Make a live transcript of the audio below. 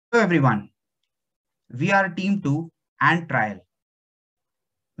Hello everyone, we are Team 2 and Trial.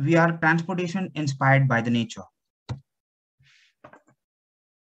 We are transportation inspired by the nature.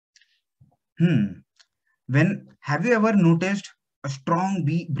 When have you ever noticed a strong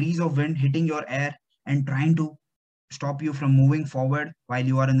breeze of wind hitting your air and trying to stop you from moving forward while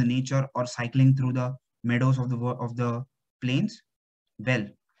you are in the nature or cycling through the meadows of the plains? Well,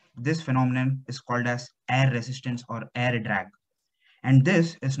 this phenomenon is called as air resistance or air drag. And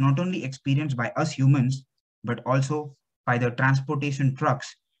this is not only experienced by us humans, but also by the transportation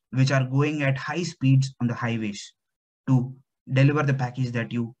trucks, which are going at high speeds on the highways to deliver the package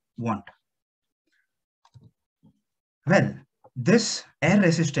that you want. Well, this air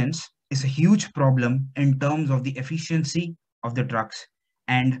resistance is a huge problem in terms of the efficiency of the trucks.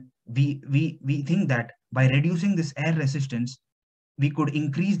 And we think that by reducing this air resistance, we could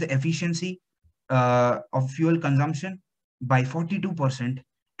increase the efficiency of fuel consumption by 42%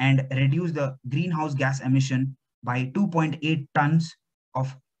 and reduce the greenhouse gas emission by 2.8 tons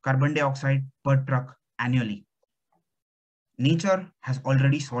of carbon dioxide per truck annually. Nature has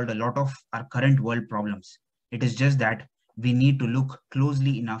already solved a lot of our current world problems. It is just that we need to look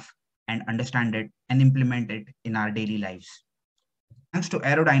closely enough and understand it and implement it in our daily lives. Thanks to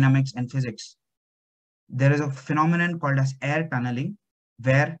aerodynamics and physics, there is a phenomenon called as air tunneling,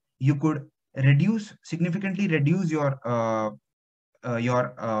 where you could significantly reduce your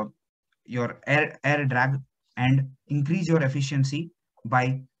air drag and increase your efficiency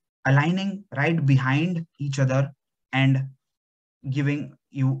by aligning right behind each other and giving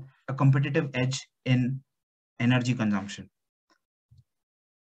you a competitive edge in energy consumption.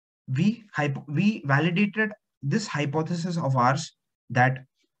 We validated this hypothesis of ours that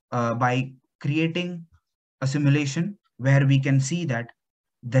by creating a simulation where we can see that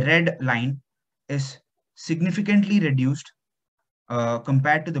the red line is significantly reduced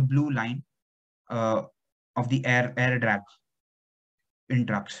compared to the blue line of the air drag in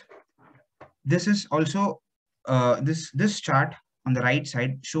trucks. This is also this chart on the right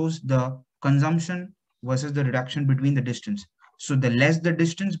side shows the consumption versus the reduction between the distance. So the less the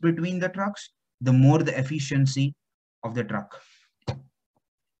distance between the trucks, the more the efficiency of the truck.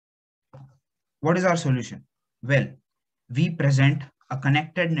 What is our solution? Well, we present a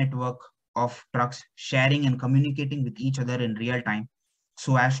connected network of trucks sharing and communicating with each other in real time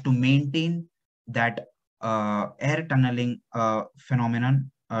so as to maintain that air tunneling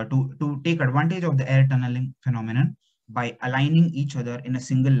phenomenon, to take advantage of the air tunneling phenomenon by aligning each other in a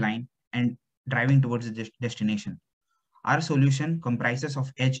single line and driving towards the destination. Our solution comprises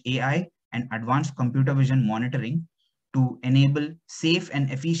of edge AI and advanced computer vision monitoring to enable safe and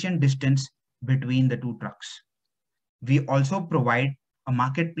efficient distance between the two trucks. We also provide a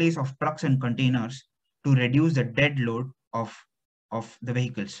marketplace of trucks and containers to reduce the dead load of the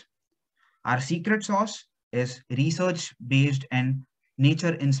vehicles. Our secret sauce is research-based and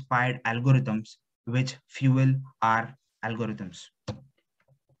nature-inspired algorithms which fuel our algorithms.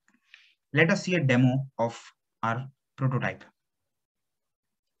 Let us see a demo of our prototype.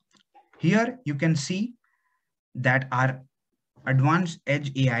 Here you can see that our advanced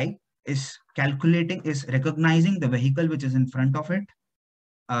edge AI is recognizing the vehicle which is in front of it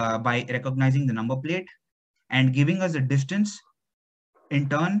by recognizing the number plate and giving us the distance, in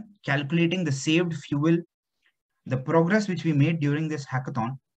turn calculating the saved fuel. The progress which we made during this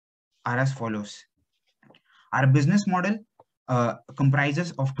hackathon are as follows. Our business model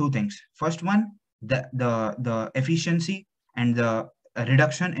comprises of two things. First one, the efficiency and the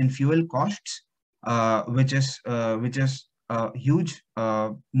reduction in fuel costs, which is a huge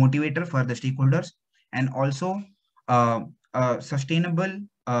motivator for the stakeholders, and also a sustainable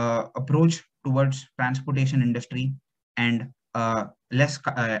approach towards transportation industry and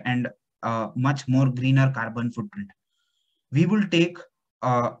much more greener carbon footprint. We will take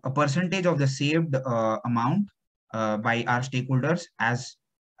a percentage of the saved amount by our stakeholders as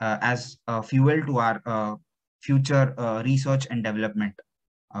fuel to our future research and development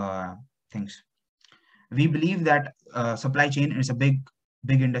things. We believe that supply chain is a big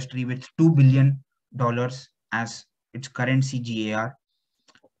industry with $2 billion as its current CGAR.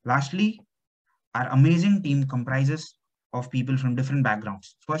 Lastly, our amazing team comprises of people from different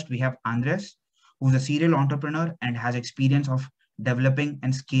backgrounds. First, we have Andres, who's a serial entrepreneur and has experience of developing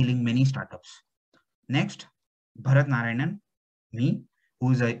and scaling many startups. Next, Bharat Narayanan, me,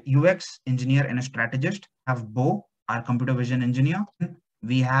 who is a UX engineer and a strategist. Have Bo, our computer vision engineer.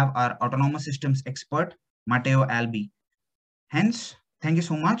 We have our autonomous systems expert, Matteo Albi. Hence, thank you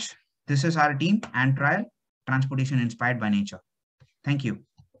so much. This is our team and Trial, transportation inspired by nature. Thank you.